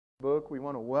book. We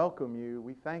want to welcome you.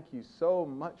 We thank you so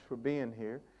much for being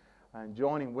here and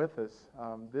joining with us.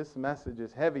 This message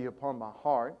is heavy upon my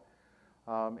heart,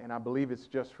 and I believe it's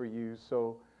just for you.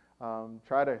 So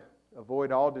try to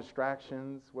avoid all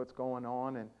distractions, what's going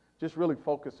on, and just really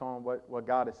focus on what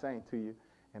God is saying to you.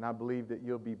 And I believe that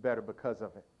you'll be better because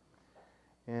of it.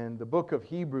 In the book of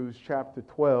Hebrews chapter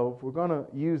 12, we're going to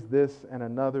use this and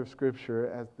another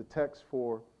scripture as the text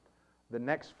for the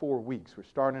next 4 weeks. We're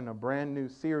starting a brand new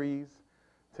series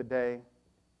today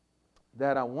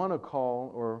that I want to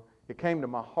call, or it came to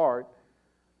my heart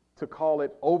to call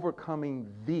it Overcoming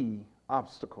the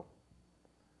Obstacle.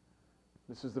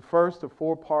 This is the first of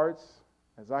 4 parts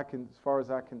as far as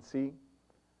I can see.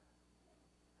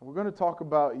 And we're going to talk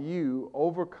about you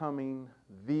overcoming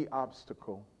the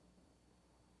obstacle.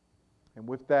 And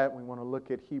with that, we want to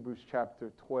look at Hebrews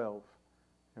chapter 12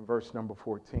 and verse number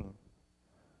 14.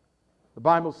 The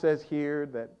Bible says here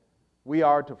that we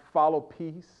are to follow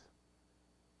peace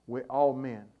with all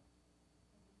men.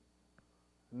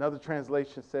 Another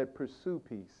translation said, pursue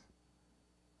peace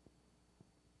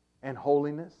and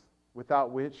holiness,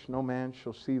 without which no man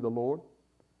shall see the Lord.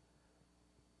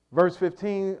 Verse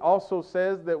 15 also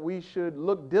says that we should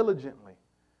look diligently,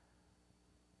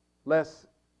 lest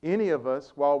any of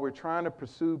us, while we're trying to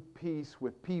pursue peace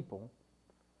with people,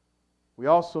 we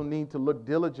also need to look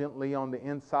diligently on the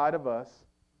inside of us,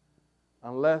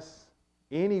 unless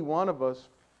any one of us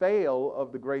fail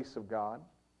of the grace of God,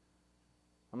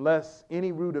 unless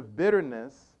any root of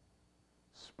bitterness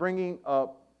springing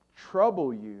up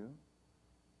trouble you,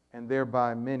 and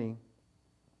thereby many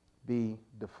be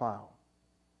defiled.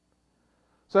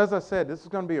 So as I said, this is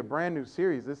going to be a brand new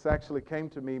series. This actually came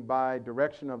to me by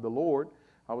direction of the Lord.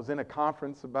 I was in a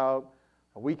conference about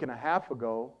a week and a half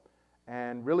ago,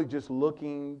 and really just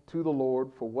looking to the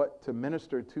Lord for what to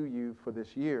minister to you for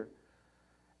this year.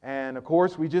 And of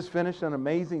course, we just finished an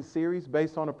amazing series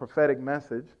based on a prophetic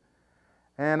message.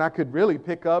 And I could really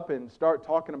pick up and start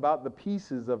talking about the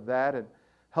pieces of that and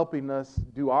helping us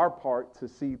do our part to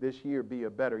see this year be a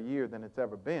better year than it's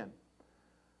ever been.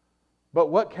 But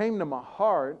what came to my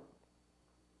heart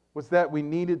was that we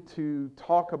needed to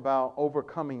talk about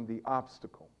overcoming the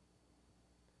obstacle.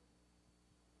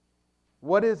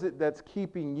 What is it that's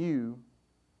keeping you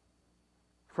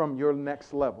from your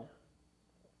next level?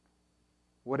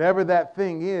 Whatever that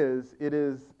thing is, it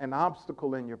is an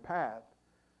obstacle in your path.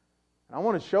 And I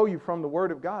want to show you from the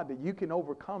Word of God that you can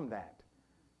overcome that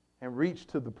and reach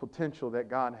to the potential that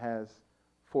God has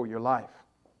for your life.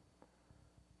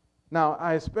 Now,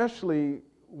 I especially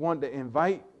want to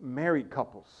invite married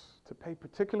couples to pay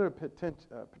particular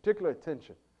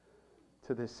attention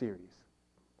to this series.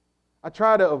 I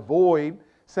try to avoid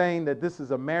saying that this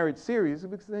is a marriage series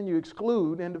because then you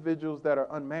exclude individuals that are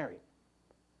unmarried.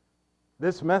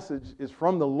 This message is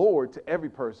from the Lord to every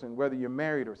person, whether you're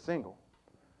married or single.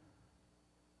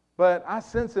 But I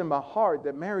sense in my heart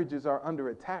that marriages are under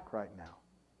attack right now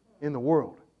in the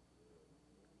world,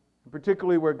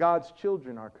 particularly where God's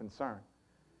children are concerned.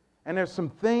 And there's some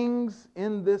things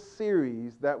in this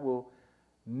series that will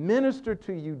minister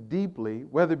to you deeply,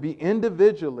 whether it be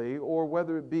individually or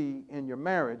whether it be in your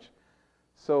marriage.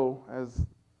 So, as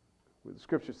the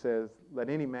scripture says, let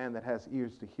any man that has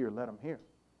ears to hear, let him hear.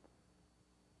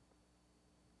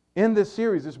 In this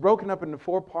series, it's broken up into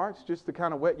 4 parts just to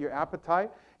kind of whet your appetite.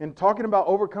 And talking about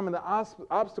overcoming the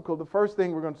obstacle, the first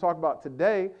thing we're going to talk about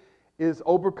today is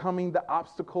overcoming the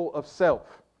obstacle of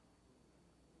self.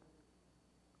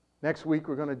 Next week,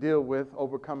 we're going to deal with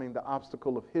overcoming the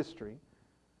obstacle of history.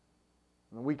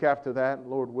 And the week after that,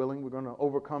 Lord willing, we're going to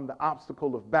overcome the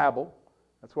obstacle of Babel.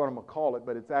 That's what I'm going to call it,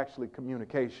 but it's actually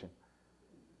communication.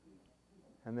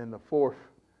 And then the 4th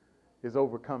is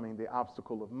overcoming the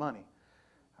obstacle of money.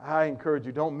 I encourage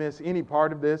you, don't miss any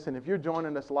part of this. And if you're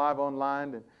joining us live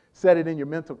online, then set it in your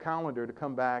mental calendar to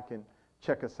come back and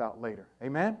check us out later.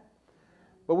 Amen?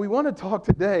 But we want to talk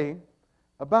today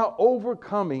about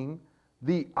overcoming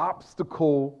the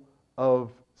obstacle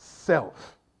of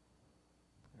self.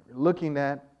 We're looking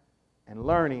at and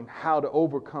learning how to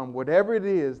overcome whatever it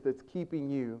is that's keeping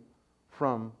you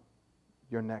from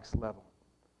your next level.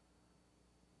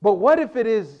 But what if it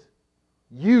is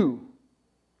you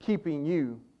keeping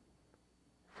you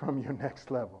from your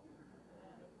next level?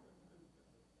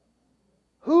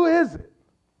 Who is it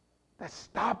that's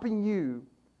stopping you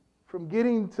from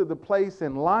getting to the place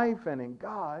in life and in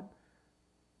God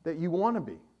that you want to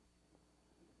be?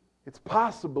 It's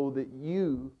possible that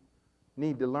you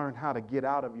need to learn how to get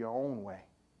out of your own way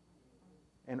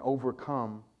and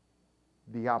overcome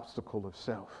the obstacle of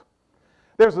self.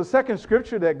 There's a second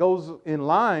scripture that goes in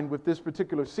line with this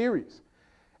particular series.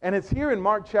 And it's here in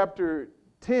Mark chapter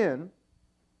 10,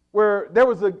 where there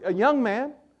was a young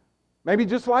man, maybe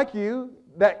just like you,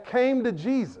 that came to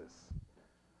Jesus.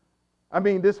 I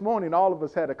mean, this morning, all of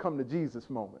us had a come to Jesus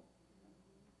moment.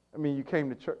 I mean, you came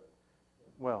to church.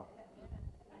 Well.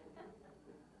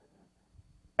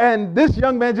 And this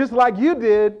young man, just like you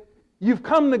did, you've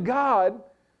come to God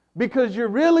because you're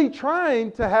really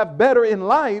trying to have better in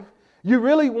life. You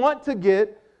really want to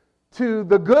get to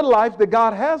the good life that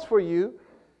God has for you.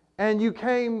 And you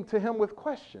came to Him with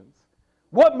questions.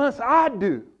 What must I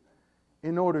do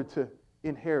in order to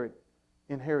inherit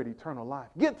eternal life?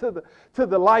 Get to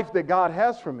the life that God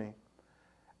has for me.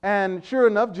 And sure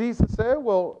enough, Jesus said,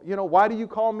 well, why do you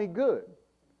call me good?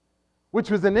 Which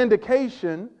was an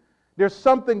indication there's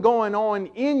something going on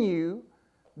in you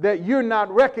that you're not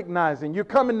recognizing. You're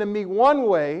coming to me one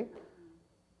way,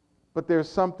 but there's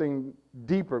something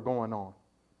deeper going on.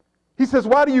 He says,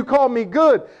 why do you call me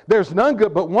good? There's none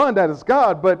good but one, that is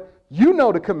God. But you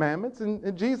know the commandments.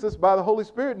 And Jesus, by the Holy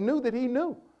Spirit, knew that He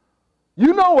knew.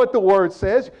 You know what the Word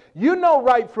says. You know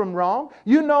right from wrong.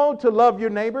 You know to love your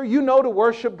neighbor. You know to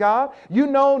worship God. You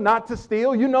know not to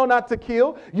steal. You know not to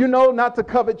kill. You know not to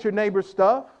covet your neighbor's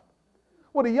stuff.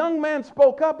 Well, the young man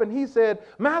spoke up and he said,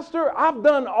 Master, I've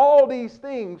done all these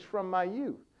things from my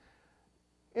youth.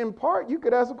 In part, you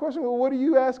could ask the question, well, what are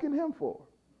you asking Him for?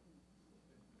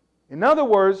 In other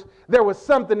words, there was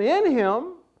something in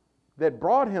him that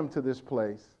brought him to this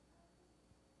place,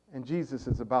 and Jesus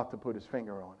is about to put His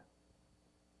finger on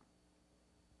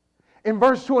it. In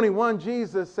verse 21,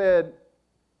 Jesus said,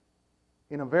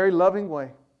 in a very loving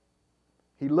way,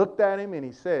 He looked at him and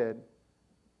He said,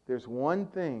 there's one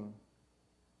thing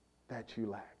that you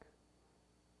lack.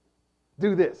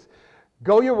 Do this.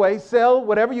 Go your way, sell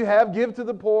whatever you have, give to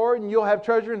the poor, and you'll have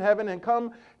treasure in heaven, and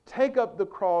come take up the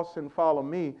cross and follow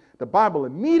me. The Bible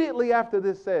immediately after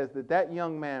this says that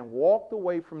young man walked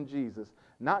away from Jesus,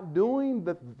 not doing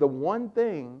the one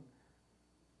thing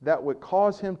that would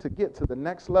cause him to get to the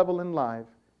next level in life.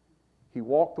 He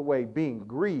walked away being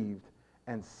grieved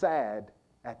and sad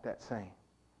at that same.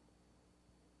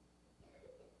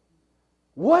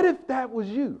 What if that was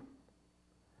you?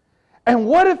 And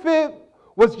what if it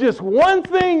was just one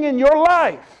thing in your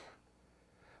life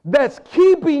that's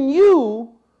keeping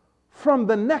you from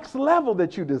the next level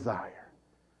that you desire?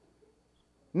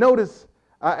 Notice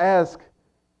I ask,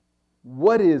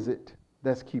 what is it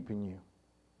that's keeping you?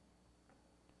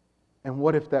 And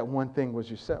what if that one thing was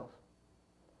yourself?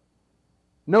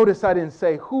 Notice I didn't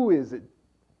say, who is it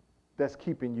that's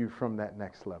keeping you from that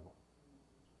next level?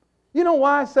 You know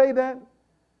why I say that?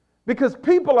 Because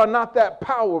people are not that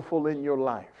powerful in your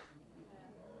life.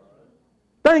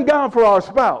 Thank God for our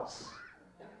spouse.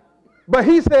 But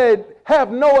He said, have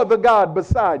no other God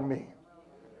beside me.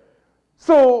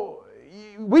 So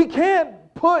we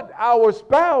can't put our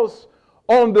spouse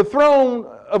on the throne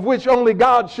of which only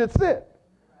God should sit.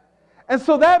 And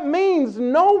so that means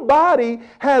nobody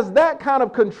has that kind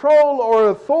of control or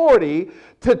authority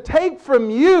to take from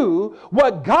you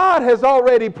what God has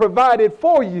already provided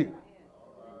for you.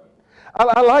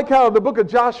 I like how the book of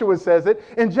Joshua says it.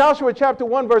 In Joshua chapter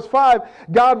 1 verse 5,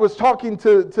 God was talking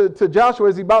to Joshua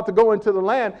as he's about to go into the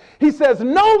land. He says,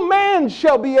 no man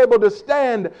shall be able to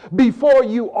stand before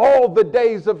you all the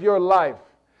days of your life.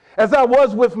 As I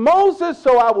was with Moses,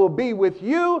 so I will be with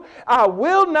you. I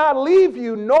will not leave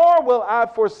you, nor will I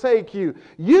forsake you.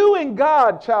 You and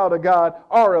God, child of God,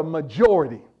 are a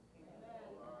majority.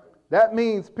 That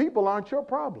means people aren't your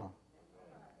problem.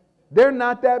 They're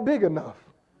not that big enough.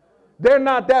 They're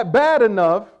not that bad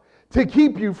enough to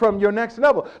keep you from your next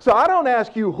level. So I don't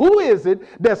ask you, who is it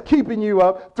that's keeping you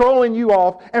up, throwing you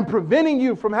off, and preventing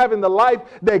you from having the life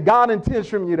that God intends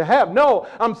for you to have? No,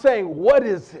 I'm saying, what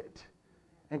is it?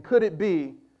 And could it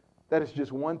be that it's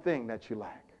just one thing that you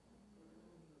lack?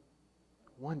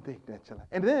 One thing that you lack.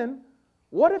 And then,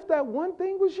 what if that one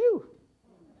thing was you?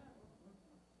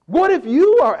 What if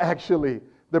you are actually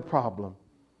the problem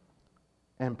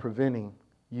and preventing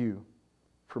you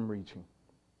from reaching?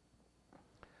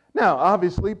 Now,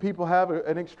 obviously, people have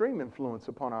an extreme influence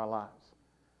upon our lives.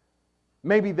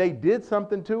 Maybe they did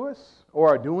something to us or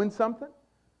are doing something.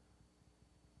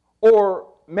 Or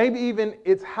maybe even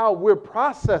it's how we're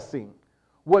processing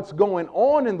what's going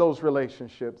on in those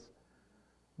relationships.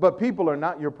 But people are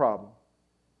not your problem.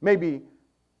 Maybe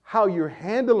how you're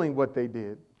handling what they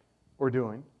did or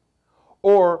doing,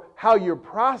 or how you're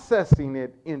processing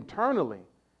it internally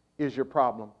is your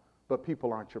problem. But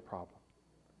people aren't your problem.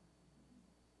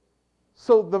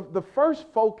 So the first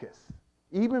focus,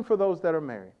 even for those that are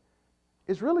married,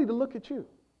 is really to look at you.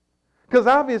 Because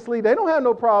obviously they don't have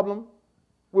no problem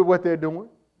with what they're doing.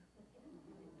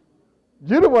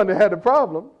 You're the one that had the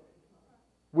problem.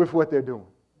 with what they're doing.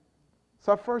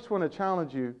 So I first want to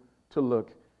challenge you to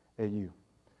look at you.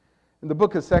 In the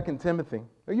book of 2 Timothy,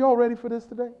 are you all ready for this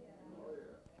today?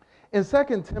 In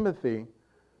 2 Timothy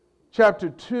chapter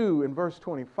 2 and verse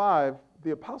 25,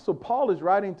 the Apostle Paul is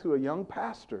writing to a young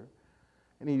pastor,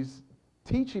 and he's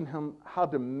teaching him how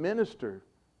to minister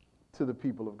to the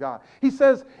people of God. He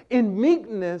says, in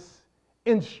meekness,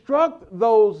 instruct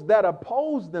those that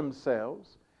oppose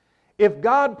themselves, if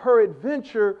God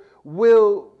peradventure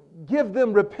will give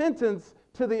them repentance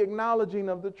to the acknowledging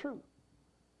of the truth.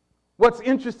 What's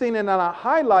interesting, and I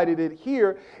highlighted it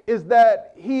here, is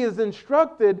that he is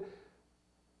instructed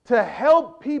to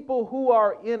help people who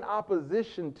are in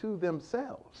opposition to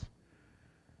themselves.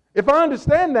 If I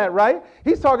understand that right,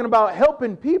 he's talking about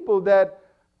helping people that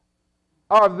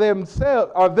are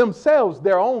themselves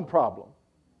their own problem.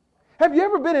 Have you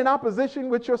ever been in opposition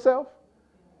with yourself?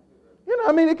 You know,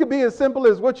 I mean, it could be as simple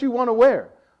as what you want to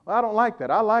wear. Well, I don't like that.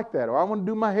 I like that. Or I want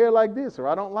to do my hair like this. Or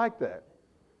I don't like that.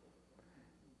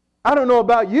 I don't know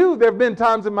about you. There have been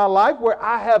times in my life where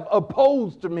I have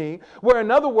opposed to me, where in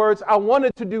other words, I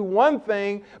wanted to do one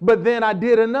thing, but then I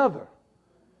did another.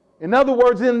 In other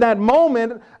words, in that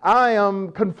moment, I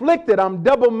am conflicted. I'm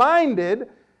double-minded,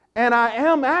 and I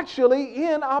am actually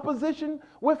in opposition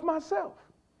with myself.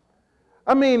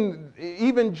 I mean,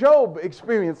 even Job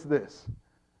experienced this.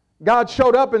 God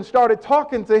showed up and started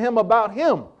talking to him about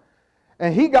him.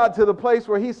 And he got to the place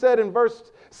where he said in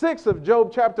verse 6 of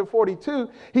Job chapter 42,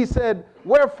 he said,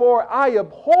 wherefore I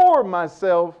abhor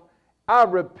myself, I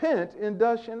repent in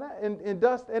dust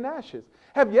and ashes.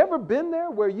 Have you ever been there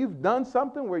where you've done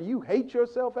something where you hate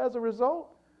yourself as a result?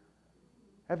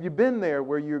 Have you been there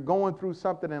where you're going through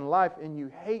something in life and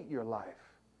you hate your life?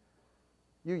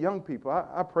 You young people,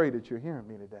 I pray that you're hearing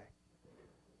me today.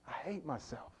 I hate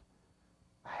myself.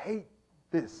 I hate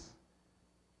this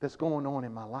that's going on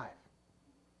in my life.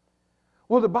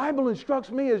 Well, the Bible instructs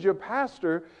me as your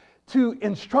pastor to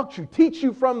instruct you, teach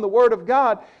you from the Word of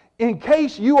God in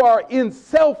case you are in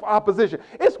self-opposition.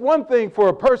 It's one thing for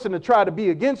a person to try to be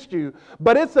against you,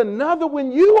 but it's another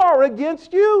when you are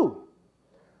against you.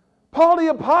 Paul the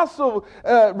Apostle,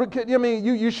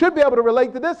 you should be able to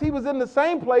relate to this. He was in the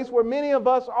same place where many of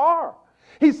us are.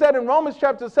 He said in Romans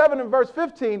chapter 7 and verse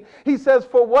 15, he says,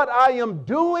 for what I am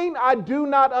doing, I do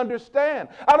not understand.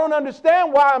 I don't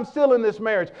understand why I'm still in this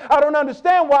marriage. I don't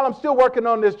understand why I'm still working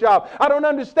on this job. I don't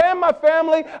understand my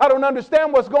family. I don't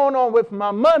understand what's going on with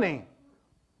my money.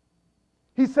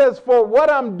 He says, for what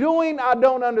I'm doing, I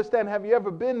don't understand. Have you ever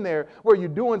been there where you're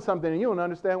doing something and you don't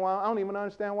understand why? I don't even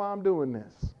understand why I'm doing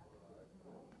this.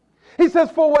 He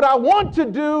says, for what I want to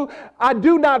do, I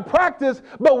do not practice,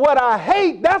 but what I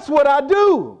hate, that's what I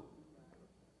do.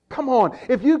 Come on,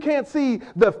 if you can't see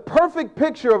the perfect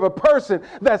picture of a person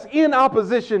that's in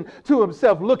opposition to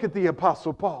himself, look at the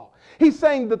Apostle Paul. He's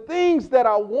saying the things that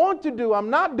I want to do, I'm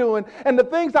not doing, and the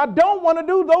things I don't want to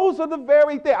do, those are the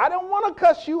very things. I don't want to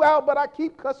cuss you out, but I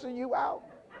keep cussing you out.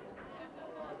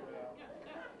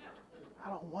 I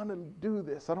don't want to do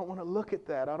this. I don't want to look at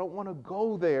that. I don't want to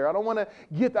go there. I don't want to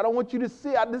get that. I don't want you to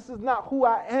see. This is not who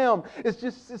I am.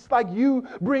 It's like you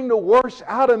bring the worst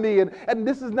out of me, and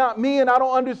this is not me, and I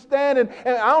don't understand, and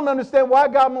I don't understand why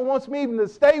God wants me even to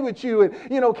stay with you,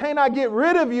 and can't I get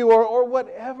rid of you, or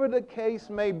whatever the case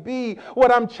may be.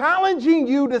 What I'm challenging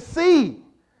you to see,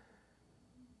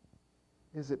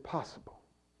 is it possible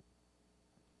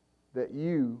that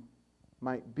you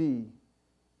might be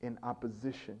in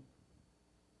opposition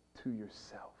to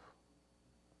yourself?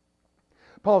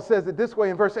 Paul says it this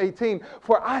way in verse 18,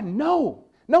 for I know.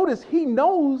 Notice he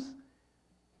knows,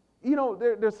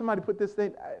 there's somebody put this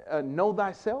thing, know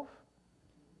thyself.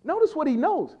 Notice what he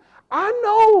knows. I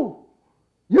know.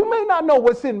 You may not know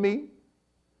what's in me,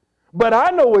 but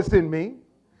I know what's in me.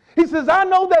 He says, I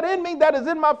know that in me, that is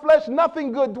in my flesh,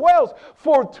 nothing good dwells.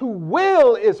 For to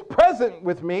will is present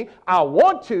with me. I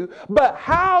want to, but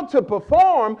how to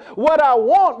perform what I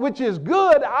want, which is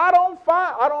good, I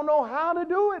don't know how to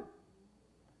do it.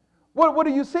 What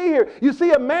do you see here? You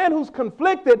see a man who's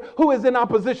conflicted, who is in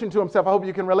opposition to himself. I hope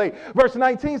you can relate. Verse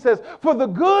 19 says, for the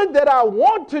good that I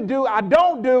want to do, I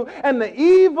don't do, and the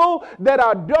evil that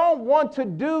I don't want to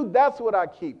do, that's what I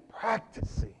keep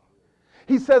practicing.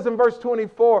 He says in verse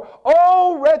 24,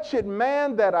 oh, wretched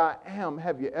man that I am,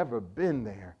 have you ever been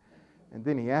there? And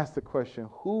then he asks the question,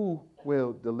 who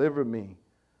will deliver me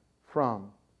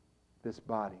from this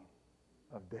body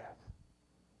of death?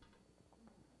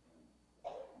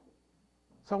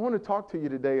 So I want to talk to you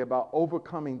today about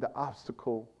overcoming the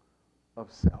obstacle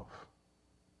of self.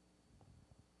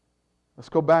 Let's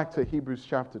go back to Hebrews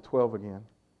chapter 12 again,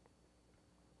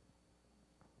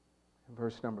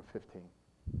 verse number 15.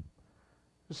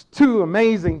 There's two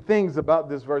amazing things about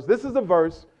this verse. This is a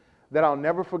verse that I'll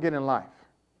never forget in life.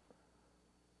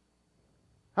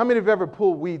 How many have ever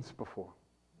pulled weeds before?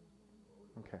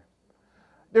 Okay.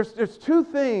 There's two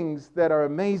things that are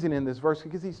amazing in this verse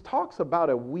because he talks about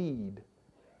a weed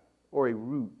or a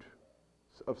root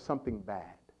of something bad.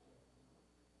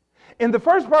 In the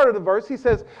first part of the verse, he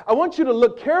says, I want you to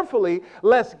look carefully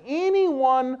lest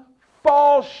anyone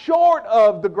fall short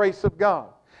of the grace of God.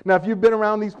 Now, if you've been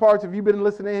around these parts, if you've been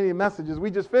listening to any messages,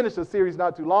 we just finished a series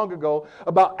not too long ago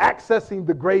about accessing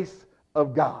the grace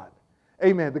of God.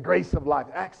 Amen. The grace of life.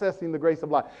 Accessing the grace of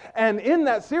life. And in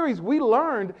that series, we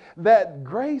learned that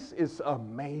grace is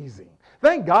amazing.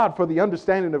 Thank God for the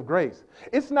understanding of grace.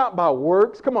 It's not by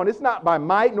works. Come on, it's not by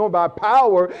might nor by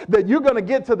power that you're going to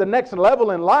get to the next level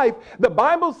in life. The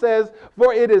Bible says,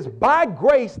 for it is by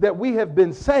grace that we have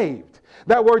been saved.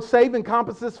 That word saved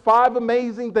encompasses 5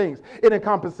 amazing things. It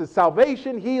encompasses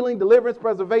salvation, healing, deliverance,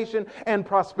 preservation, and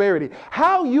prosperity.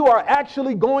 How you are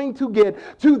actually going to get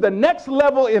to the next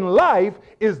level in life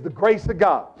is the grace of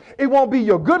God. It won't be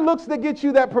your good looks that get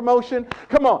you that promotion.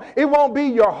 Come on. It won't be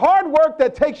your hard work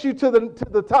that takes you to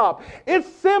the top. It's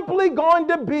simply going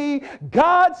to be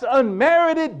God's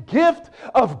unmerited gift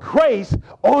of grace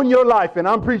on your life. And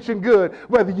I'm preaching good,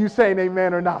 whether you saying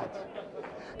amen or not.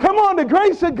 Come on, the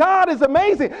grace of God is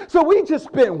amazing. So we just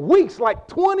spent weeks, like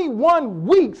 21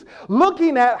 weeks,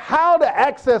 looking at how to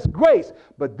access grace.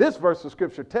 But this verse of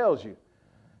Scripture tells you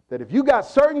that if you got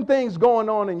certain things going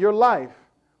on in your life,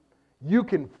 you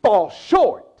can fall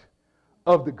short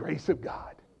of the grace of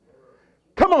God.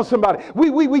 Come on, somebody.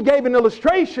 We gave an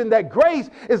illustration that grace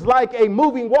is like a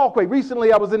moving walkway.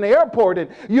 Recently, I was in the airport,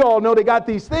 and you all know they got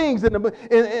these things in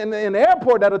the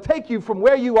airport that'll take you from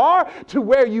where you are to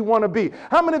where you want to be.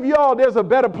 How many of y'all, there's a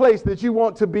better place that you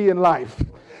want to be in life?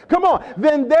 Come on.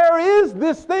 Then there is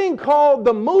this thing called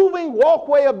the moving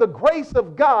walkway of the grace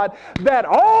of God that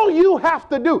all you have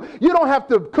to do, you don't have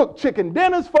to cook chicken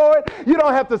dinners for it. You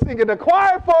don't have to sing in the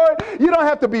choir for it. You don't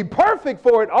have to be perfect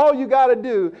for it. All you got to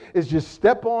do is just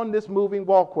step on this moving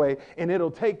walkway and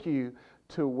it'll take you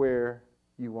to where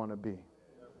you want to be.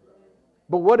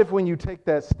 But what if when you take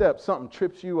that step, something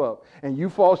trips you up and you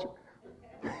fall?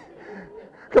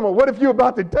 Come on, what if you're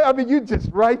about to, you just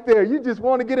right there. You just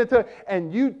want to get into it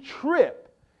and you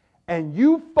trip and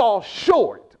you fall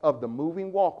short of the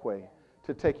moving walkway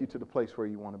to take you to the place where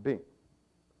you want to be.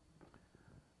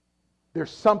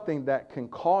 There's something that can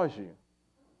cause you,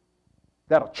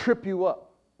 that'll trip you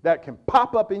up, that can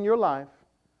pop up in your life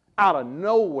out of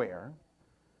nowhere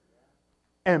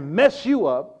and mess you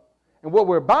up. And what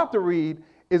we're about to read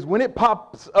is when it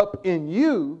pops up in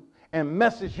you and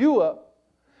messes you up,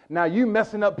 now you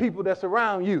messing up people that's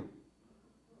around you.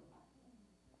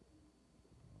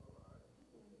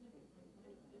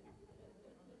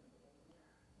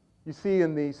 You see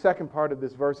in the second part of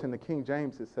this verse in the King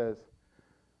James, it says,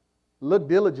 look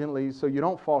diligently so you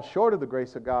don't fall short of the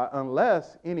grace of God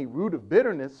unless any root of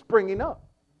bitterness springing up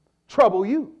trouble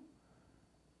you,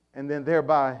 and then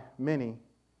thereby many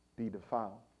be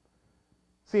defiled.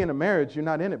 See, in a marriage, you're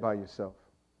not in it by yourself.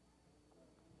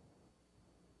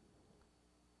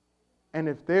 And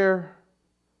if there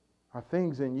are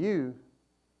things in you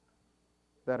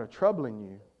that are troubling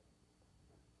you,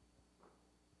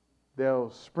 they'll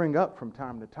spring up from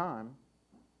time to time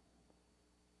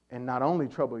and not only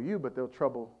trouble you, but they'll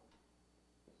trouble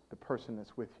the person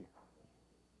that's with you.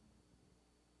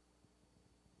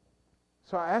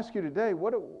 So I ask you today,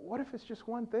 what if it's just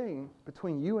one thing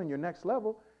between you and your next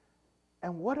level?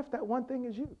 And what if that one thing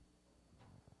is you?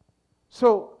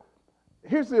 So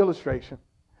here's the illustration.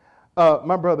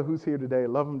 My brother who's here today,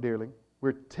 love him dearly.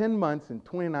 We're 10 months and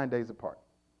 29 days apart.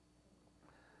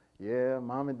 Yeah,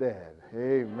 mom and dad.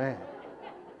 Amen.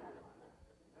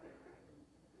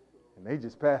 And they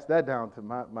just passed that down to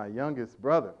my youngest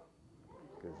brother.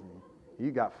 Because he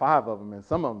got 5 of them, and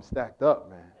some of them stacked up,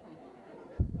 man.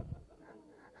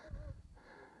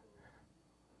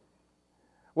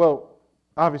 Well,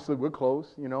 obviously we're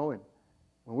close, and when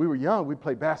we were young, we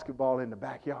played basketball in the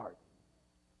backyard.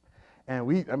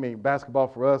 And basketball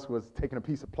for us was taking a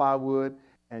piece of plywood,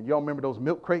 and y'all remember those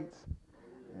milk crates?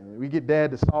 And we get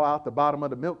Dad to saw out the bottom of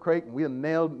the milk crate, and we'll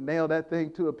nail that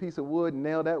thing to a piece of wood, and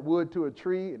nail that wood to a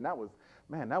tree, and that was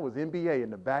NBA in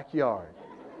the backyard.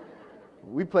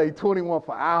 We played 21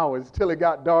 for hours till it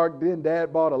got dark. Then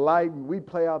Dad bought a light, and we'd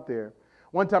play out there.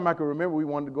 One time I can remember we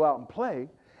wanted to go out and play,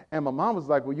 and my mom was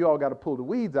like, well, you all got to pull the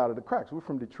weeds out of the cracks. We're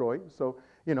from Detroit, so,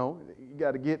 you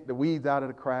got to get the weeds out of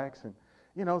the cracks.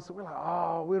 So we're like,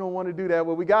 oh, we don't want to do that.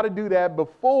 Well, we got to do that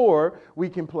before we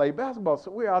can play basketball. So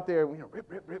we're out there,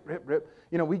 rip.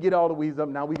 We get all the weeds up.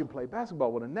 Now we can play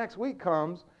basketball. Well, the next week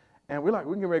comes, and we're like,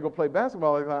 we can ready to go play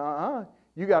basketball. It's like,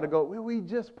 you got to go. Well, we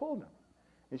just pulled them.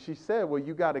 And she said, well,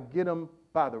 you got to get them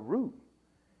by the root.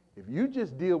 If you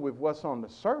just deal with what's on the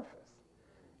surface,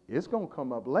 it's going to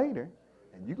come up later,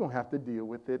 and you're going to have to deal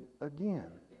with it again.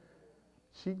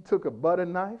 She took a butter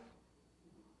knife,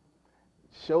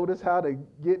 showed us how to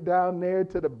get down there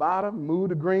to the bottom, move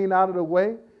the green out of the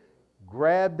way,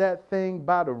 grab that thing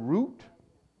by the root.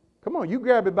 Come on, you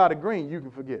grab it by the green, you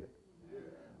can forget it.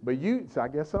 But so I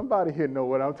guess somebody here know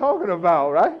what I'm talking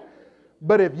about, right?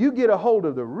 But if you get a hold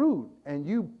of the root and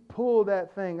you pull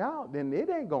that thing out, then it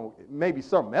ain't going to, maybe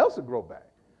something else will grow back,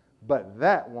 but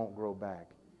that won't grow back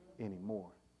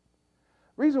anymore.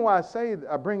 Reason why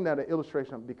I bring that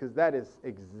illustration up, because that is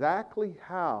exactly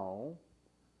how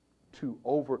to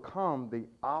overcome the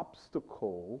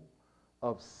obstacle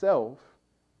of self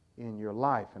in your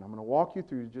life. And I'm going to walk you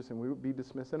through and we will be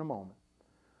dismissed in a moment.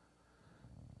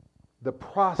 The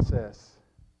process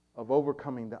of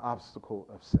overcoming the obstacle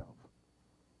of self.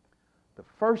 The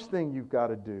first thing you've got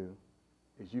to do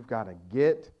is you've got to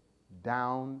get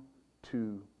down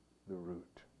to the root.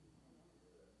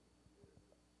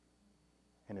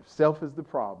 And if self is the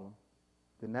problem,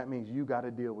 then that means you got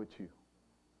to deal with you.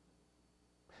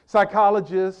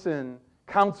 Psychologists and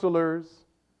counselors,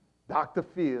 Dr.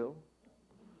 Phil,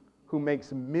 who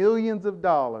makes millions of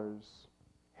dollars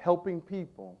helping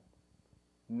people,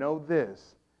 know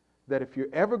this, that if you're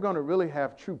ever going to really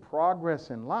have true progress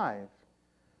in life,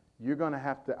 you're going to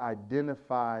have to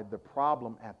identify the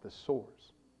problem at the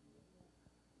source.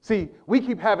 See, we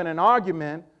keep having an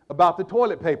argument about the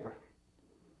toilet paper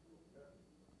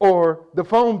or the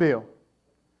phone bill.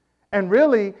 And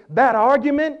really, that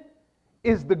argument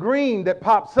is the green that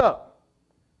pops up.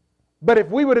 But if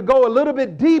we were to go a little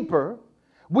bit deeper,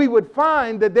 we would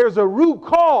find that there's a root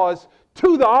cause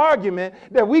to the argument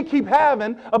that we keep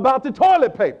having about the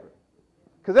toilet paper.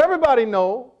 Because everybody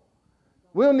knows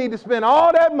we'll need to spend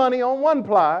all that money on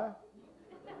 1-ply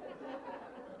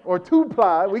or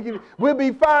 2-ply. We'll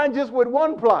be fine just with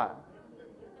 1-ply.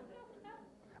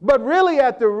 But really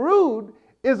at the root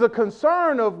is a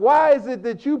concern of why is it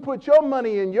that you put your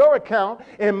money in your account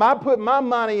and I put my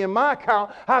money in my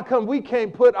account? How come we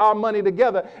can't put our money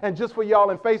together? And just for y'all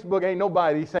in Facebook, ain't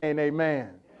nobody saying amen.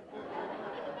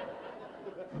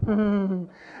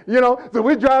 So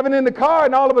we're driving in the car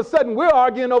and all of a sudden we're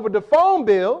arguing over the phone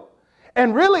bill.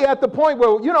 And really at the point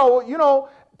where, to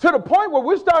the point where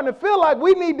we're starting to feel like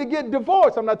we need to get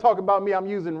divorced. I'm not talking about me. I'm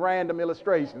using random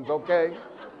illustrations, okay?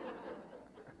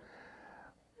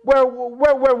 Where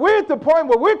we're at the point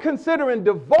where we're considering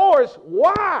divorce.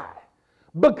 Why?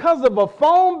 Because of a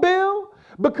phone bill?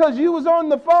 Because you was on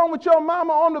the phone with your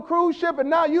mama on the cruise ship and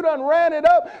now you done ran it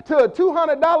up to a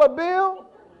 $200 bill?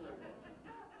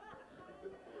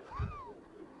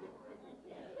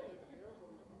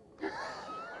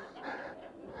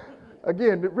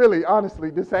 Again, really, honestly,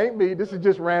 this ain't me. This is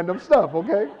just random stuff,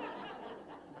 okay?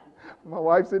 My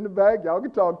wife's in the back. Y'all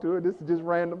can talk to her. This is just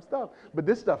random stuff. But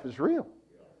this stuff is real.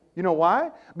 You know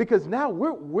why? Because now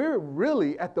we're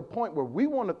really at the point where we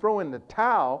want to throw in the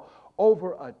towel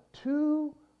over a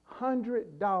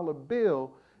 $200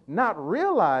 bill, not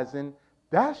realizing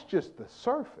that's just the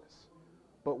surface.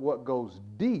 But what goes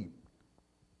deep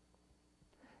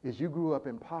is you grew up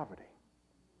in poverty.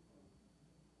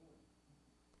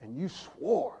 And you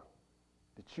swore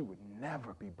that you would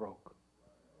never be broke.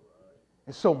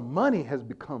 And so money has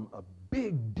become a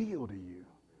big deal to you.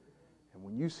 And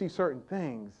when you see certain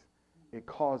things, it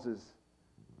causes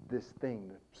this thing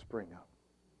to spring up.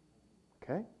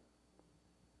 Okay?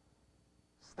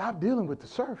 Stop dealing with the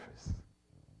surface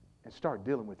and start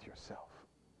dealing with yourself.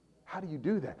 How do you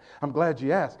do that? I'm glad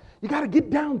you asked. You got to get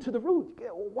down to the root.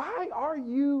 Why are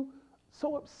you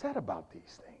so upset about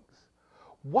these things?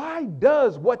 Why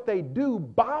does what they do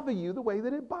bother you the way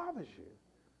that it bothers you?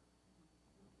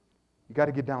 You got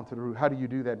to get down to the root. How do you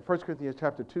do that? In 1 Corinthians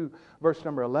chapter 2, verse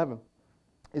number 11,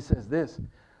 it says this,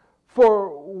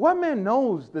 "For what man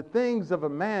knows the things of a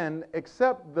man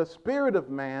except the spirit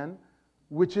of man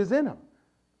which is in him?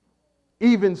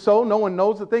 Even so, no one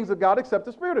knows the things of God except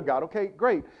the Spirit of God." Okay,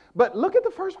 great. But look at the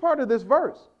first part of this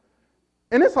verse.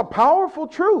 And it's a powerful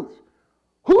truth.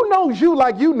 Who knows you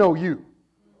like you know you?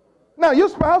 Now, your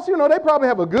spouse, they probably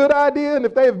have a good idea, and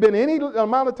if they have been any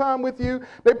amount of time with you,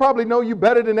 they probably know you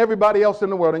better than everybody else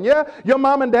in the world. And yeah, your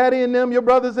mom and daddy and them, your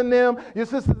brothers and them, your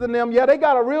sisters and them, yeah, they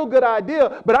got a real good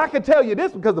idea. But I can tell you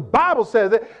this because the Bible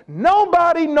says it,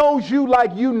 nobody knows you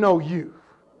like you know you.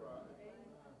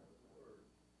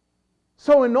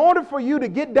 So in order for you to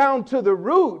get down to the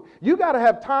root, you got to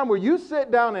have time where you sit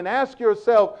down and ask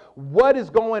yourself, what is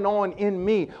going on in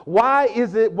me? Why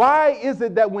is it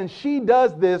that when she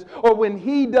does this, or when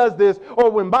he does this, or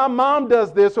when my mom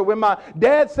does this, or when my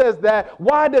dad says that,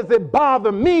 why does it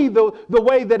bother me the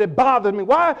way that it bothers me?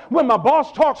 Why, when my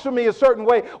boss talks to me a certain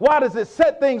way, why does it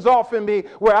set things off in me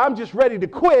where I'm just ready to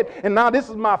quit, and now this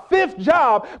is my 5th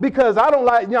job because I don't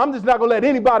like, I'm just not going to let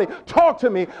anybody talk to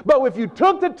me. But if you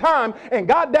took the time and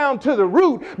got down to the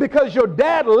root, because your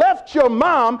dad left your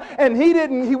mom and he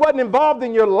wasn't involved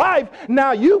in your life,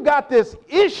 now you got this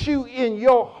issue in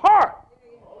your heart,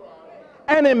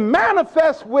 and it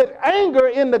manifests with anger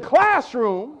in the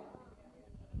classroom,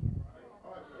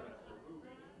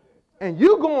 and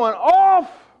you going off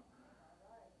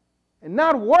and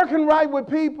not working right with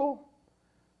people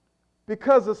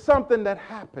because of something that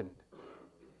happened.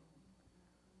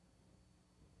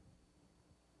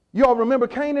 You all remember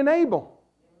Cain and Abel?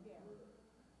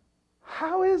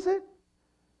 How is it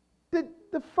that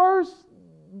the first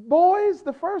boys,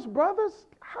 the first brothers,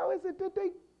 how is it that they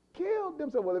killed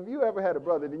themselves? Well, if you ever had a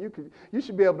brother, then you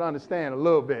should be able to understand a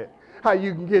little bit how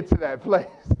you can get to that place.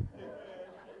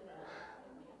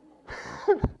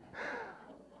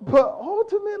 But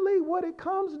ultimately, what it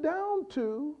comes down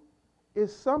to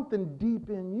is something deep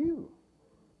in you.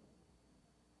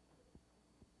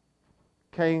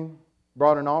 Cain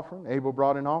brought an offering. Abel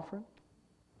brought an offering.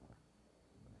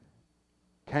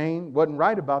 Cain wasn't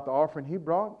right about the offering he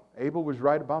brought. Abel was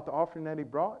right about the offering that he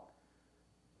brought.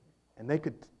 And they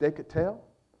could tell.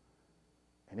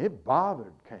 And it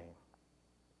bothered Cain.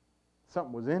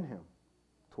 Something was in him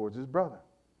towards his brother.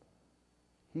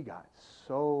 He got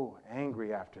so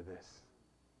angry after this.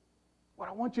 What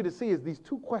I want you to see is these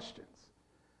 2 questions.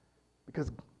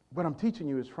 Because what I'm teaching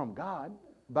you is from God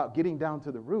about getting down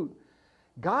to the root.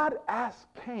 God asked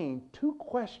Cain 2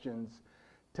 questions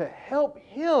to help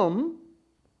him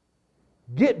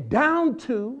get down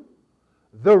to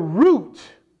the root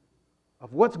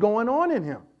of what's going on in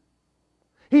him.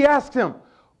 He asked him,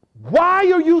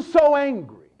 why are you so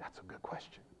angry? That's a good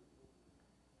question.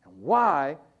 And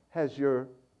why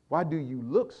do you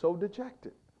look so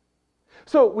dejected?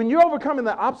 So when you're overcoming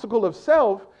the obstacle of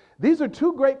self, these are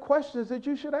 2 great questions that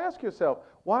you should ask yourself.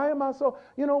 Why am I so,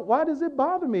 why does it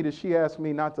bother me that she asked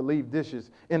me not to leave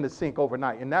dishes in the sink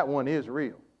overnight? And that one is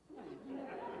real.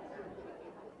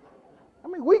 I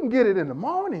mean, we can get it in the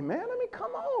morning, man. I mean,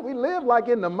 come on. We live like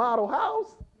in the model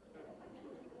house.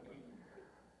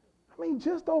 I mean,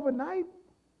 just overnight.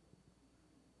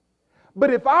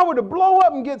 But if I were to blow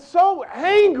up and get so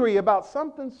angry about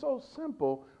something so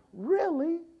simple,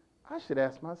 really, I should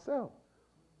ask myself,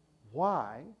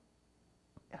 why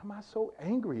am I so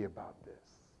angry about this?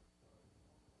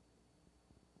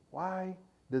 Why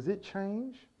does it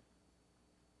change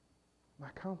my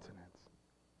countenance?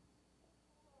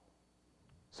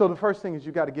 So the first thing is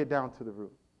you got to get down to the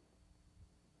root.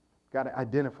 Got to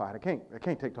identify it. I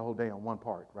can't take the whole day on one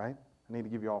part, right? I need to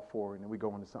give you all 4, and then we go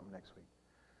on to something next week.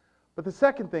 But the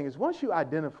second thing is once you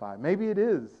identify, maybe it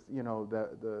is,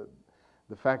 the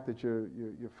fact that your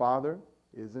father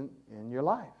isn't in your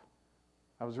life.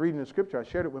 I was reading the scripture. I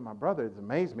shared it with my brother. It's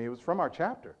amazed me. It was from our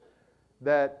chapter.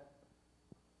 That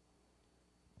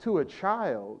to a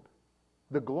child,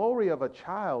 the glory of a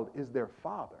child is their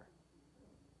father.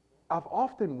 I've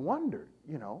often wondered,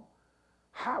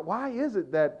 why is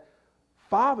it that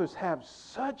fathers have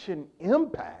such an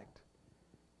impact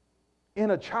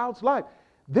in a child's life?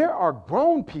 There are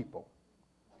grown people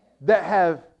that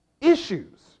have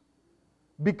issues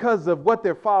because of what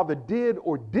their father did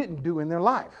or didn't do in their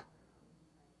life.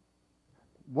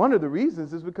 One of the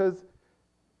reasons is because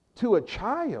to a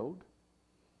child,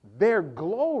 their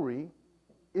glory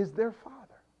is their father.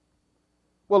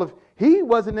 Well, if he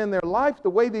wasn't in their life the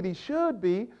way that he should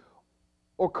be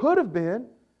or could have been,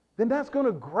 then that's going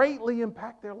to greatly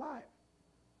impact their life.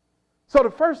 So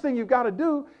the first thing you've got to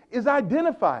do is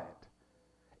identify it.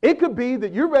 It could be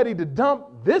that you're ready to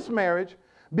dump this marriage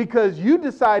because you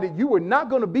decided you were not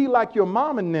going to be like your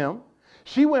mom and them.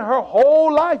 She went her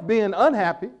whole life being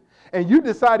unhappy, and you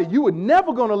decided you were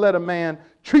never going to let a man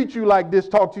treat you like this,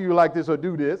 talk to you like this, or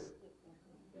do this.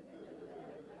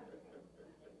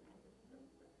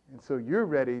 And so you're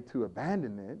ready to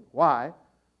abandon it. Why?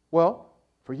 Well,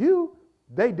 for you,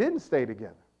 they didn't stay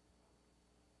together.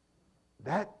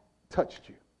 That touched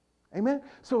you. Amen?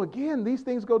 So again, these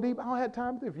things go deep. I don't have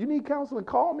time. If you need counseling,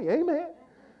 call me. Amen?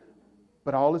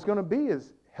 But all it's going to be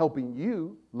is helping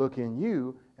you look in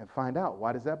you and find out,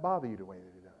 why does that bother you the way that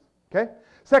it does? Okay?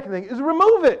 Second thing is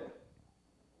remove it.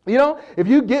 If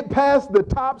you get past the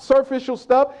top superficial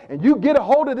stuff and you get a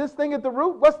hold of this thing at the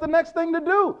root, what's the next thing to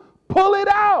do? Pull it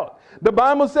out. The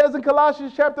Bible says in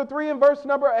Colossians chapter 3 and verse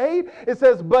number 8, it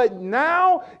says, but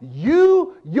now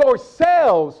you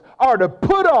yourselves are to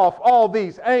put off all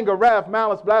these: anger, wrath,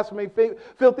 malice, blasphemy,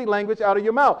 filthy language out of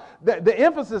your mouth. The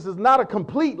emphasis is not a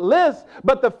complete list,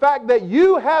 but the fact that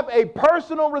you have a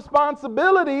personal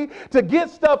responsibility to get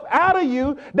stuff out of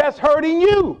you that's hurting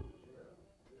you.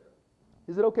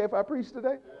 Is it okay if I preach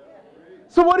today?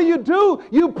 So what do?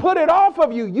 You put it off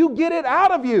of you. You get it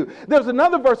out of you. There's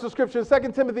another verse of Scripture,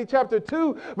 2 Timothy chapter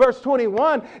 2, verse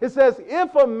 21. It says,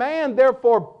 if a man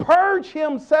therefore purge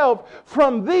himself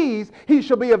from these, he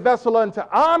shall be a vessel unto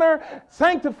honor,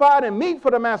 sanctified and meet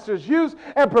for the master's use,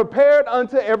 and prepared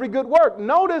unto every good work.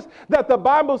 Notice that the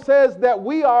Bible says that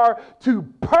we are to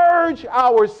purge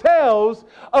ourselves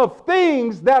of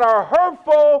things that are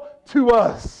hurtful to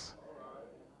us.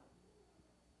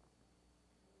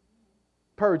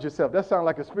 Purge yourself. That sounds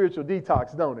like a spiritual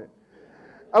detox, don't it?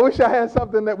 I wish I had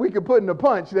something that we could put in a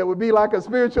punch that would be like a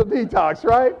spiritual detox,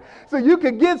 right? So you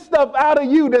can get stuff out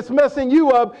of you that's messing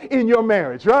you up in your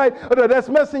marriage, right? Or that's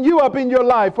messing you up in your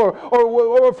life,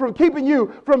 or from keeping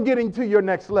you from getting to your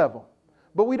next level.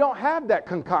 But we don't have that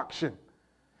concoction.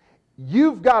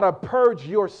 You've got to purge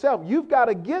yourself. You've got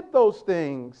to get those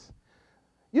things.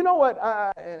 You know what?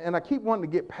 I keep wanting to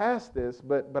get past this,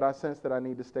 but I sense that I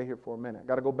need to stay here for a minute. I've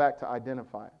got to go back to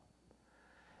identifying.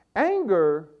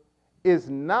 Anger is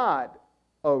not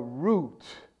a root.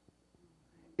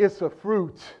 It's a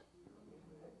fruit.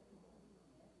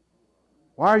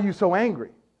 Why are you so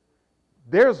angry?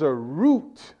 There's a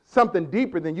root, something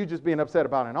deeper than you just being upset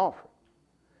about an offering.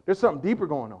 There's something deeper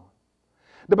going on.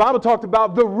 The Bible talked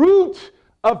about the root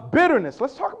of bitterness.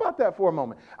 Let's talk about that for a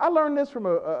moment. I learned this from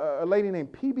a lady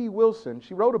named P.B. Wilson.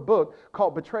 She wrote a book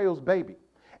called Betrayal's Baby.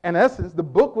 In essence, the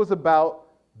book was about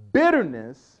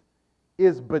bitterness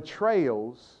is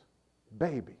betrayal's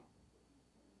baby.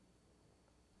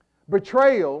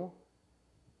 Betrayal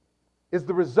is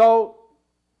the result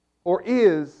or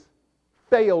is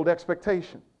failed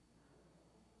expectation.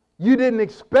 You didn't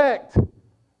expect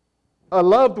a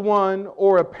loved one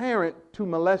or a parent to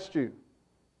molest you.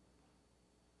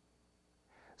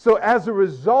 So as a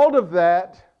result of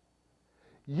that,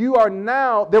 you are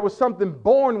now, there was something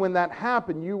born when that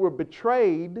happened. You were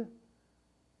betrayed.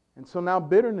 And so now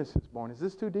bitterness is born. Is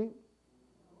this too deep?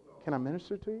 Can I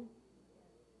minister to you?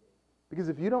 Because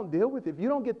if you don't deal with it, if you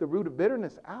don't get the root of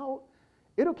bitterness out,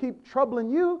 it'll keep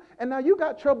troubling you. And now you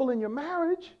got trouble in your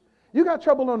marriage. You got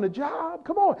trouble on the job.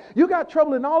 Come on. You got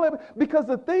trouble in all of it because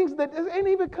of things that ain't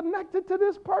even connected to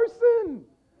this person.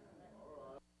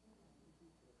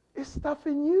 It's stuff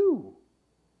in you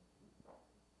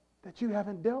that you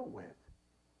haven't dealt with.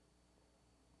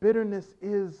 Bitterness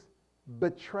is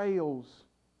betrayal's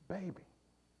baby.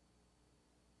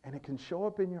 And it can show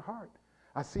up in your heart.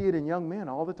 I see it in young men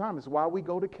all the time. It's why we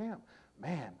go to camp.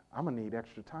 Man, I'm going to need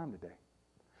extra time today.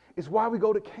 It's why we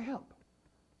go to camp.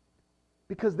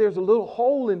 Because there's a little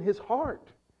hole in his heart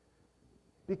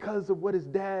because of what his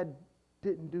dad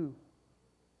didn't do.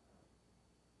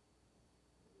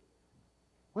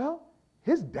 Well,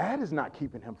 his dad is not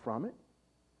keeping him from it.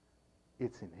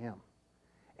 It's in him.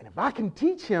 And if I can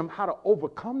teach him how to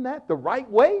overcome that the right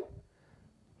way,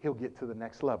 he'll get to the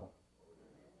next level.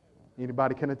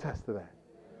 Anybody can attest to that.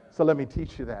 So let me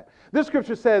teach you that. This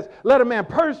scripture says, let a man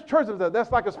purge himself.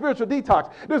 That's like a spiritual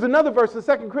detox. There's another verse in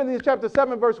 2 Corinthians chapter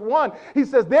 7, verse 1. He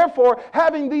says, therefore,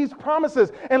 having these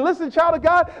promises. And listen, child of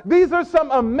God, these are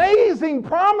some amazing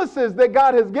promises that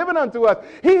God has given unto us.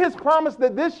 He has promised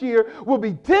that this year will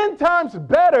be 10 times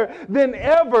better than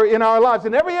ever in our lives,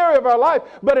 in every area of our life.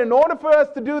 But in order for us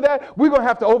to do that, we're going to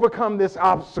have to overcome this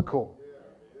obstacle.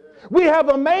 We have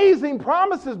amazing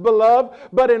promises, beloved,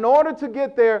 but in order to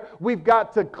get there, we've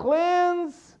got to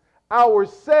cleanse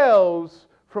ourselves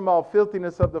from all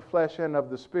filthiness of the flesh and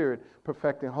of the spirit,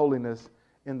 perfecting holiness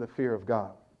in the fear of God.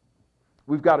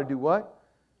 We've got to do what?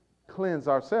 Cleanse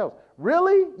ourselves.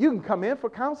 Really? You can come in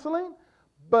for counseling,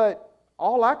 but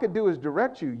all I could do is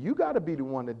direct you. You got to be the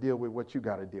one to deal with what you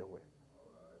got to deal with.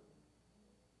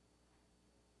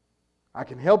 I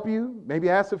can help you, maybe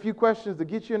ask a few questions to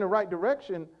get you in the right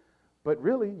direction. But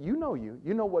really, you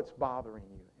know what's bothering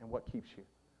you and what keeps you.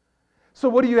 So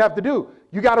what do you have to do?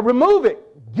 You got to remove it.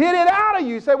 Get it out of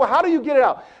you. You say, well, how do you get it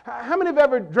out? How many have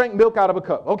ever drank milk out of a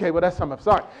cup? Okay, well, that's something.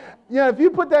 Sorry. If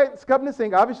you put that cup in the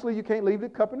sink, obviously you can't leave the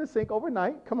cup in the sink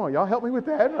overnight. Come on, y'all help me with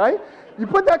that, right? You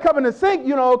put that cup in the sink,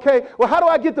 okay, well, how do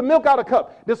I get the milk out of the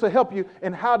cup? This will help you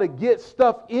in how to get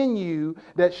stuff in you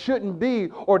that shouldn't be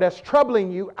or that's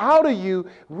troubling you out of you.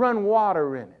 Run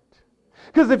water in it.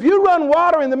 Because if you run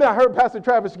water in the middle, I heard Pastor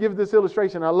Travis give this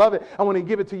illustration. I love it. I want to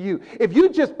give it to you. If you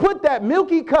just put that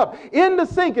milky cup in the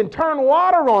sink and turn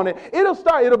water on it,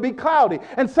 it'll be cloudy.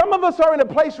 And some of us are in a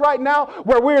place right now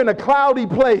where we're in a cloudy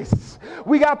place.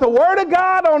 We got the Word of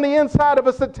God on the inside of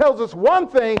us that tells us one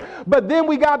thing, but then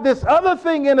we got this other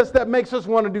thing in us that makes us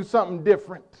want to do something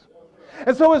different.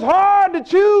 And so it's hard to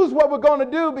choose what we're going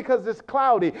to do because it's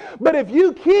cloudy. But if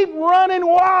you keep running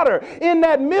water in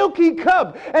that milky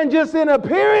cup, and just in a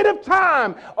period of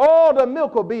time, all the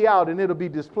milk will be out and it'll be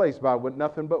displaced by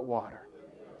nothing but water.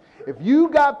 If you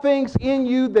got things in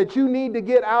you that you need to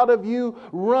get out of you,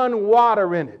 run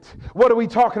water in it. What are we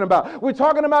talking about? We're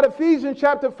talking about Ephesians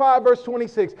chapter 5, verse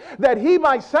 26. That he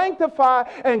might sanctify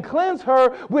and cleanse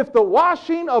her with the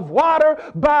washing of water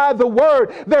by the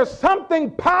word. There's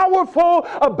something powerful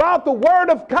about the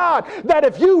word of God that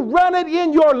if you run it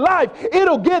in your life,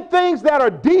 it'll get things that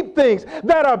are deep things,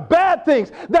 that are bad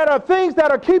things, that are things that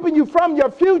are keeping you from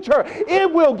your future.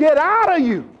 It will get out of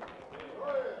you.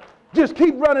 Just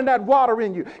keep running that water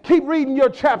in you. Keep reading your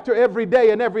chapter every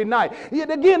day and every night.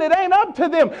 Again, it ain't up to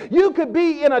them. You could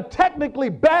be in a technically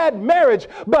bad marriage,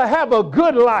 but have a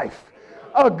good life.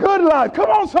 A good life. Come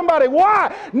on, somebody.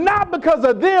 Why? Not because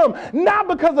of them, not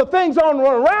because of things on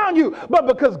around you, but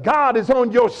because God is on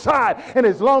your side. And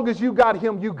as long as you got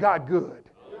him, you got good.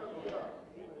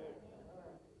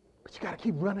 But you got to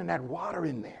keep running that water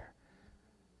in there.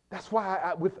 That's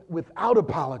why without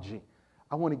apology,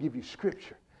 I want to give you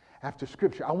scripture after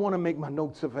scripture. I want to make my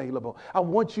notes available. I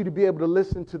want you to be able to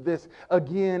listen to this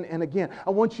again and again.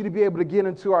 I want you to be able to get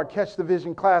into our Catch the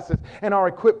Vision classes and our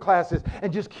Equip classes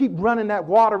and just keep running that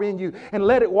water in you and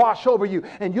let it wash over you.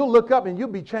 And you'll look up and you'll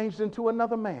be changed into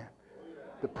another man.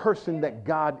 The person that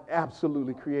God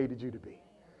absolutely created you to be.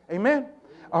 Amen?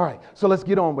 All right, so let's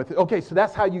get on with it. Okay, so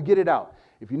that's how you get it out.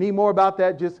 If you need more about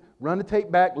that, just run the tape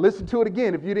back, listen to it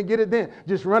again. If you didn't get it then,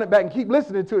 just run it back and keep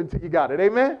listening to it until you got it.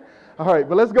 Amen? All right,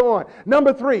 but let's go on.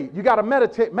 Number 3, you got to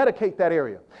medicate that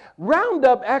area.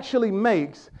 Roundup actually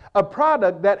makes a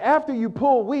product that after you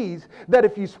pull weeds, that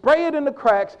if you spray it in the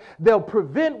cracks, they'll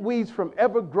prevent weeds from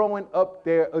ever growing up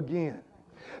there again.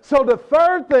 So the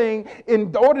third thing,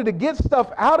 in order to get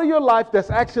stuff out of your life that's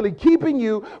actually keeping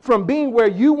you from being where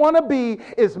you want to be,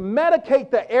 is medicate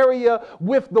the area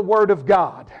with the Word of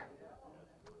God.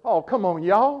 Oh, come on,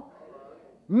 y'all.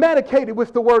 Medicate it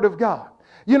with the Word of God.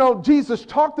 You know, Jesus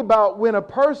talked about when a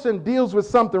person deals with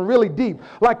something really deep,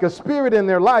 like a spirit in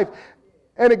their life,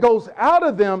 and it goes out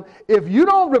of them, if you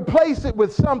don't replace it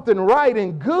with something right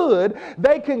and good,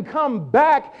 they can come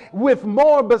back with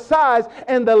more besides,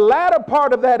 and the latter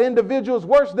part of that individual is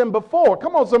worse than before.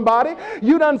 Come on, somebody.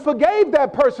 You done forgave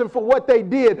that person for what they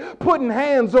did, putting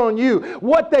hands on you,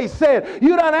 what they said.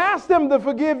 You done asked them to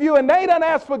forgive you, and they done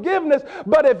ask forgiveness,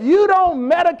 but if you don't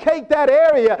medicate that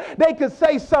area, they can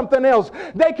say something else.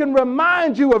 They can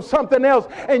remind you of something else,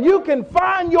 and you can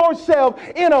find yourself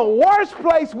in a worse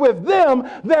place with them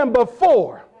than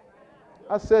before.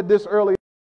 I said this earlier.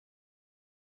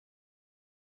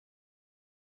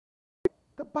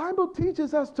 The Bible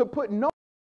teaches us to put no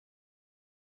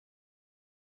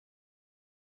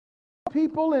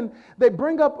people, and they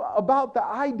bring up about the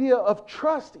idea of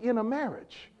trust in a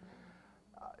marriage.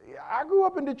 I grew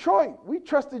up in Detroit. We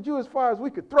trusted you as far as we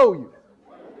could throw you.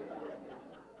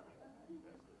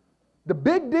 The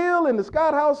big deal in the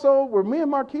Scott household, where me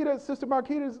and Marquita, Sister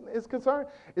Marquita is concerned,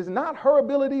 is not her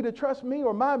ability to trust me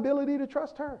or my ability to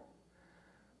trust her.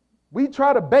 We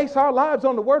try to base our lives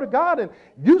on the Word of God, and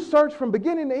you search from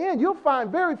beginning to end, you'll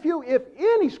find very few, if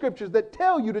any, scriptures that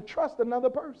tell you to trust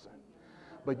another person.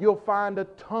 But you'll find a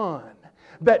ton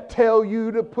that tell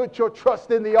you to put your trust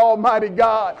in the Almighty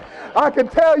God. I can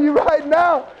tell you right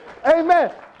now,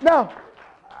 amen. Now,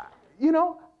 you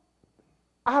know,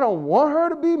 I don't want her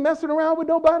to be messing around with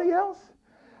nobody else.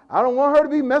 I don't want her to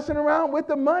be messing around with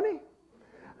the money.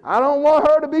 I don't want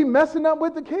her to be messing up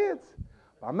with the kids.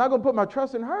 I'm not going to put my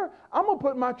trust in her. I'm going to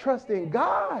put my trust in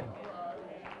God.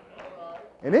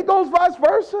 And it goes vice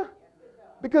versa,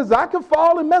 because I can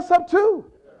fall and mess up too.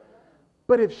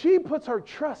 But if she puts her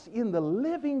trust in the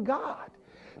living God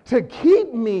to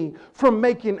keep me from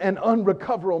making an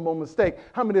unrecoverable mistake,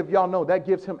 how many of y'all know that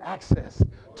gives him access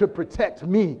to protect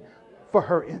me for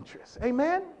her interests?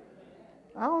 Amen?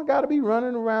 I don't got to be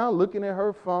running around looking at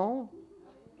her phone.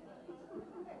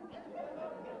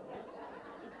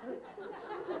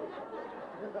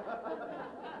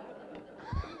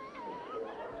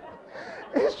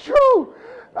 It's true.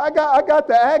 I got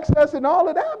the access and all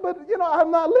of that, but you know,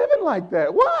 I'm not living like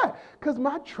that. Why? Because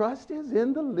my trust is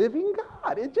in the living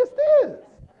God. It just is.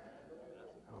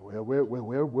 Well,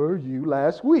 where were you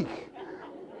last week?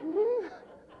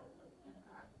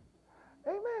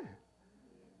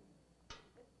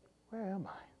 Where am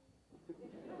I?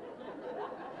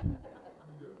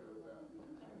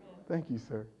 Thank you,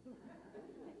 sir.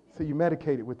 So you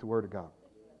medicate it with the Word of God.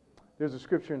 There's a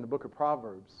scripture in the book of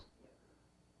Proverbs,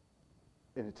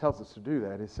 and it tells us to do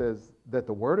that. It says that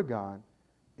the Word of God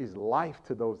is life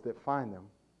to those that find them.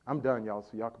 I'm done, y'all,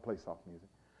 so y'all can play soft music.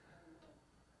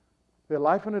 They're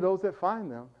life unto those that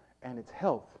find them, and it's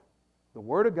health. The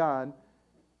Word of God,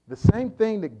 the same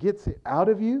thing that gets it out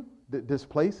of you, that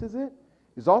displaces it,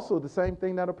 is also the same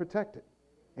thing that'll protect it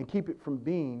and keep it from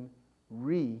being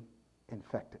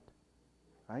reinfected.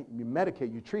 Right? You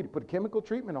medicate, you treat it, put a chemical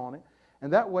treatment on it,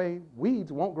 and that way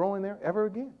weeds won't grow in there ever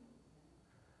again.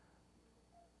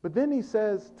 But then he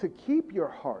says to keep your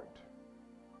heart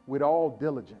with all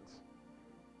diligence.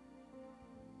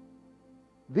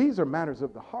 These are matters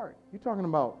of the heart. You're talking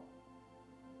about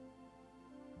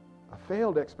a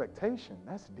failed expectation.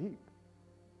 That's deep.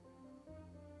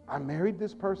 I married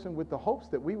this person with the hopes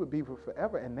that we would be for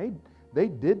forever, and they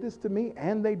did this to me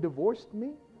and they divorced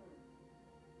me.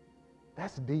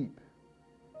 That's deep.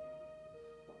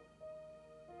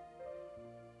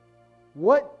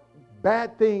 What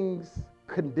bad things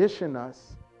condition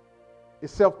us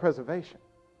is self-preservation.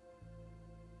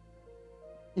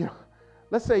 You know,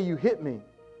 let's say you hit me.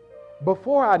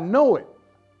 Before I know it,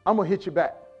 I'm going to hit you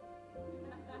back.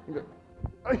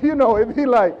 You know, it'd be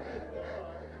like,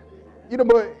 you know,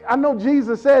 but I know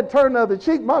Jesus said, turn the other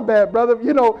cheek. My bad, brother.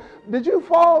 You know, did you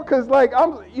fall? Because, like,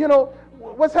 you know,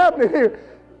 what's happening here?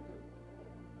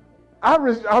 I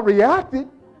reacted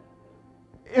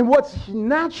in what's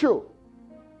natural,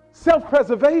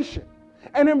 self-preservation.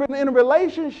 And in a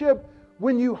relationship,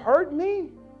 when you hurt me,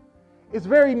 it's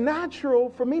very natural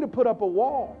for me to put up a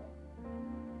wall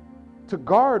to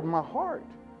guard my heart.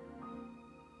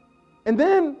 And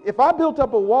then if I built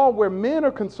up a wall where men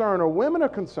are concerned or women are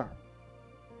concerned,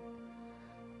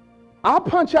 I'll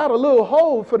punch out a little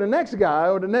hole for the next guy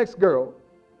or the next girl.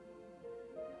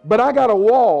 But I got a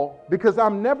wall because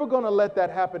I'm never going to let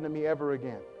that happen to me ever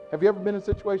again. Have you ever been in a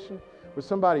situation where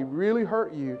somebody really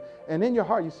hurt you and in your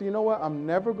heart you say, you know what, I'm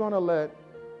never going to let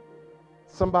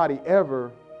somebody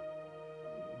ever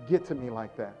get to me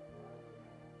like that.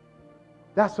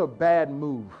 That's a bad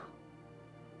move.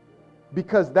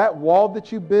 Because that wall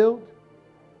that you build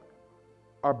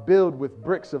are built with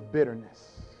bricks of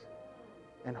bitterness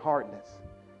and hardness.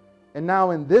 And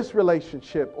now in this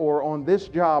relationship or on this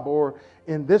job or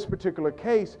in this particular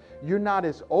case, you're not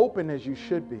as open as you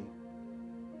should be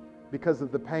because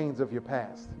of the pains of your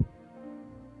past.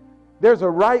 There's a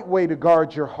right way to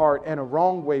guard your heart and a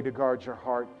wrong way to guard your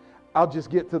heart. I'll just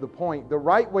get to the point. The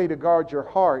right way to guard your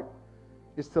heart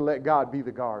is to let God be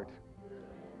the guard.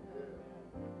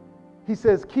 He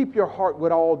says, keep your heart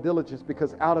with all diligence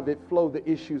because out of it flow the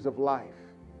issues of life.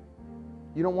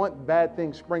 You don't want bad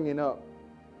things springing up.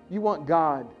 You want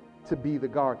God to be the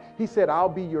guard. He said, I'll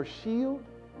be your shield.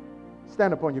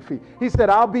 Stand up on your feet. He said,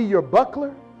 I'll be your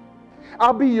buckler.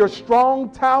 I'll be your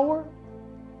strong tower.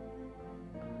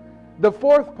 The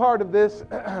fourth part of this,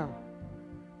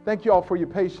 thank you all for your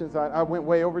patience. I went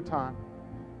way over time.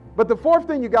 But the fourth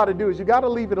thing you got to do is you got to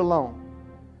leave it alone.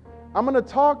 I'm going to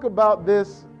talk about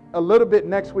this a little bit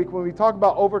next week when we talk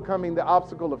about overcoming the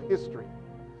obstacle of history.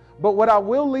 But what I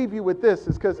will leave you with this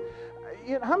is because,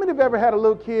 you know, how many have ever had a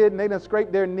little kid and they done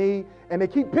scraped their knee and they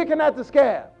keep picking at the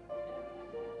scab?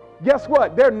 Guess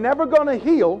what? They're never going to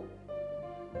heal.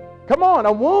 Come on,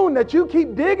 a wound that you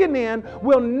keep digging in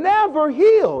will never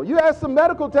heal. You ask some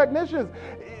medical technicians,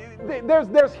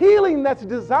 there's healing that's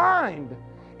designed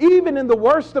even in the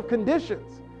worst of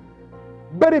conditions.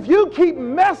 But if you keep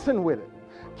messing with it,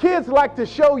 kids like to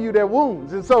show you their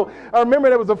wounds. And so I remember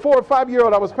there was a 4 or 5 year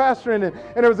old I was pastoring, and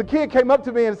there was a kid came up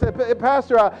to me and said,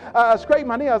 Pastor, I scraped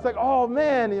my knee. I was like, oh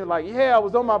man. And he was like, yeah, I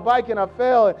was on my bike and I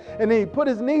fell. And then he put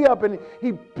his knee up and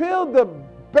he peeled the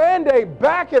Band-Aid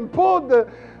back and pulled the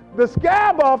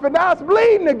scab off, and now it's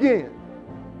bleeding again.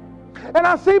 And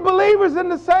I see believers in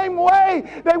the same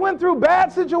way. They went through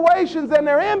bad situations and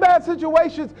they're in bad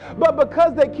situations, but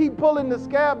because they keep pulling the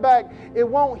scab back, it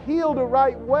won't heal the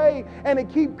right way, and it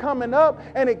keeps coming up,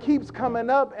 and it keeps coming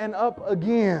up and up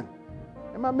again.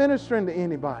 Am I ministering to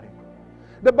anybody?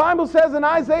 The Bible says in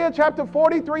Isaiah chapter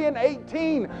 43 and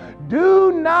 18,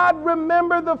 do not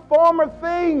remember the former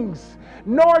things,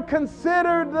 nor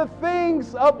consider the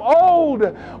things of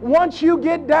old. Once you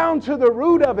get down to the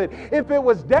root of it, if it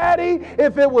was daddy,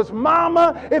 if it was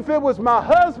mama, if it was my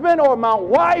husband or my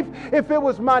wife, if it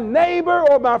was my neighbor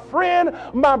or my friend,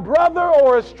 my brother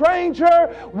or a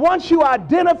stranger, once you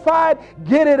identify it,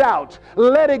 get it out.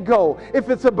 Let it go. If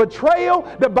it's a betrayal,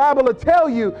 the Bible will tell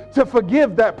you to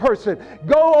forgive that person.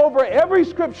 Go over every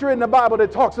scripture in the Bible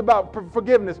that talks about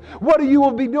forgiveness. What you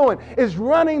will be doing is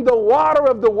running the water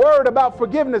of the word about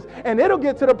forgiveness, and it'll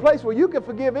get to the place where you can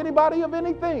forgive anybody of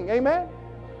anything. Amen?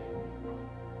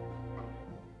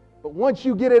 But once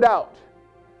you get it out,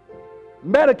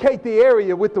 medicate the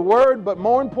area with the word, but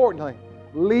more importantly,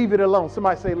 leave it alone.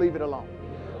 Somebody say, leave it alone.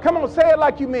 Come on, say it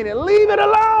like you mean it. Leave it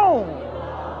alone.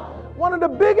 One of the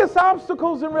biggest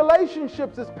obstacles in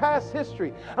relationships is past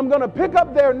history. I'm going to pick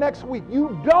up there next week.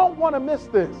 You don't want to miss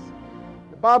this.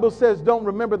 The Bible says don't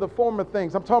remember the former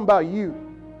things. I'm talking about you.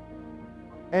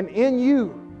 And in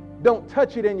you, don't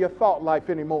touch it in your thought life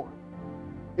anymore.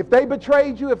 If they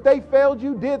betrayed you, if they failed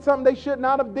you, did something they should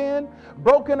not have done,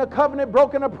 broken a covenant,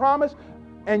 broken a promise,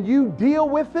 and you deal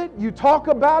with it, you talk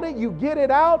about it, you get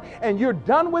it out, and you're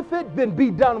done with it, then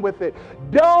be done with it.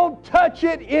 Don't touch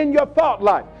it in your thought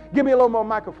life. Give me a little more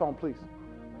microphone, please.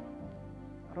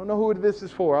 I don't know who this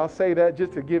is for. I'll say that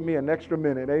just to give me an extra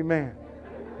minute. Amen.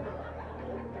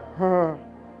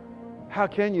 How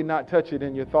can you not touch it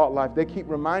in your thought life? They keep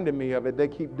reminding me of it. They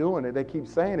keep doing it. They keep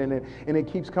saying it, and it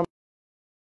keeps coming.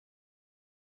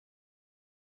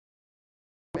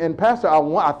 And Pastor,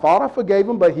 I thought I forgave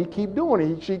him, but he keep doing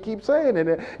it. She keeps saying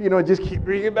it. Just keep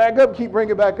bringing it back up, keep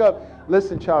bringing it back up.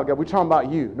 Listen, child God, we're talking about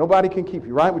you. Nobody can keep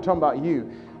you, right? We're talking about you.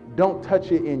 Don't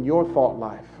touch it in your thought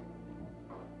life.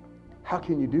 How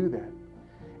can you do that?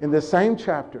 In the same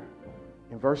chapter,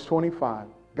 in verse 25,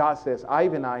 God says,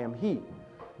 even I am he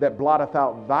that blotteth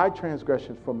out thy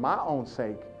transgressions for my own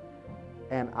sake,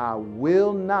 and I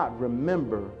will not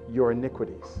remember your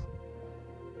iniquities.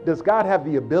 Does God have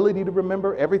the ability to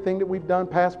remember everything that we've done,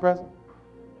 past, present?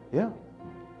 Yeah.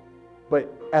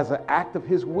 But as an act of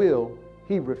his will,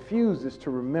 he refuses to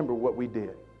remember what we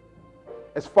did.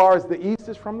 As far as the east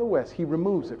is from the west, he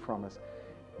removes it from us.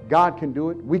 God can do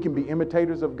it. We can be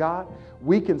imitators of God.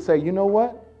 We can say, you know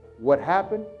what? What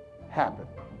happened, happened.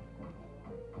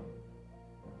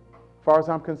 As far as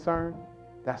I'm concerned,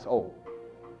 that's old.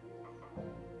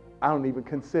 I don't even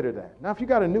consider that. Now, if you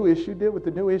got a new issue, deal with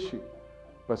the new issue.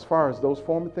 But as far as those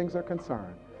former things are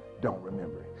concerned, don't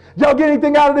remember it. Y'all get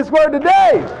anything out of this word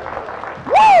today?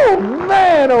 Woo!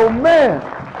 Man, oh man.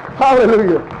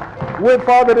 Hallelujah. Went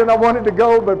farther than I wanted to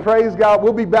go, but praise God.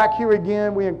 We'll be back here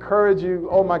again. We encourage you.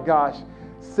 Oh my gosh.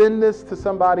 Send this to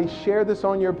somebody. Share this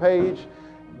on your page.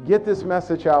 Get this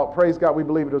message out. Praise God. We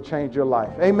believe it'll change your life.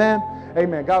 Amen.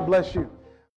 Amen. God bless you.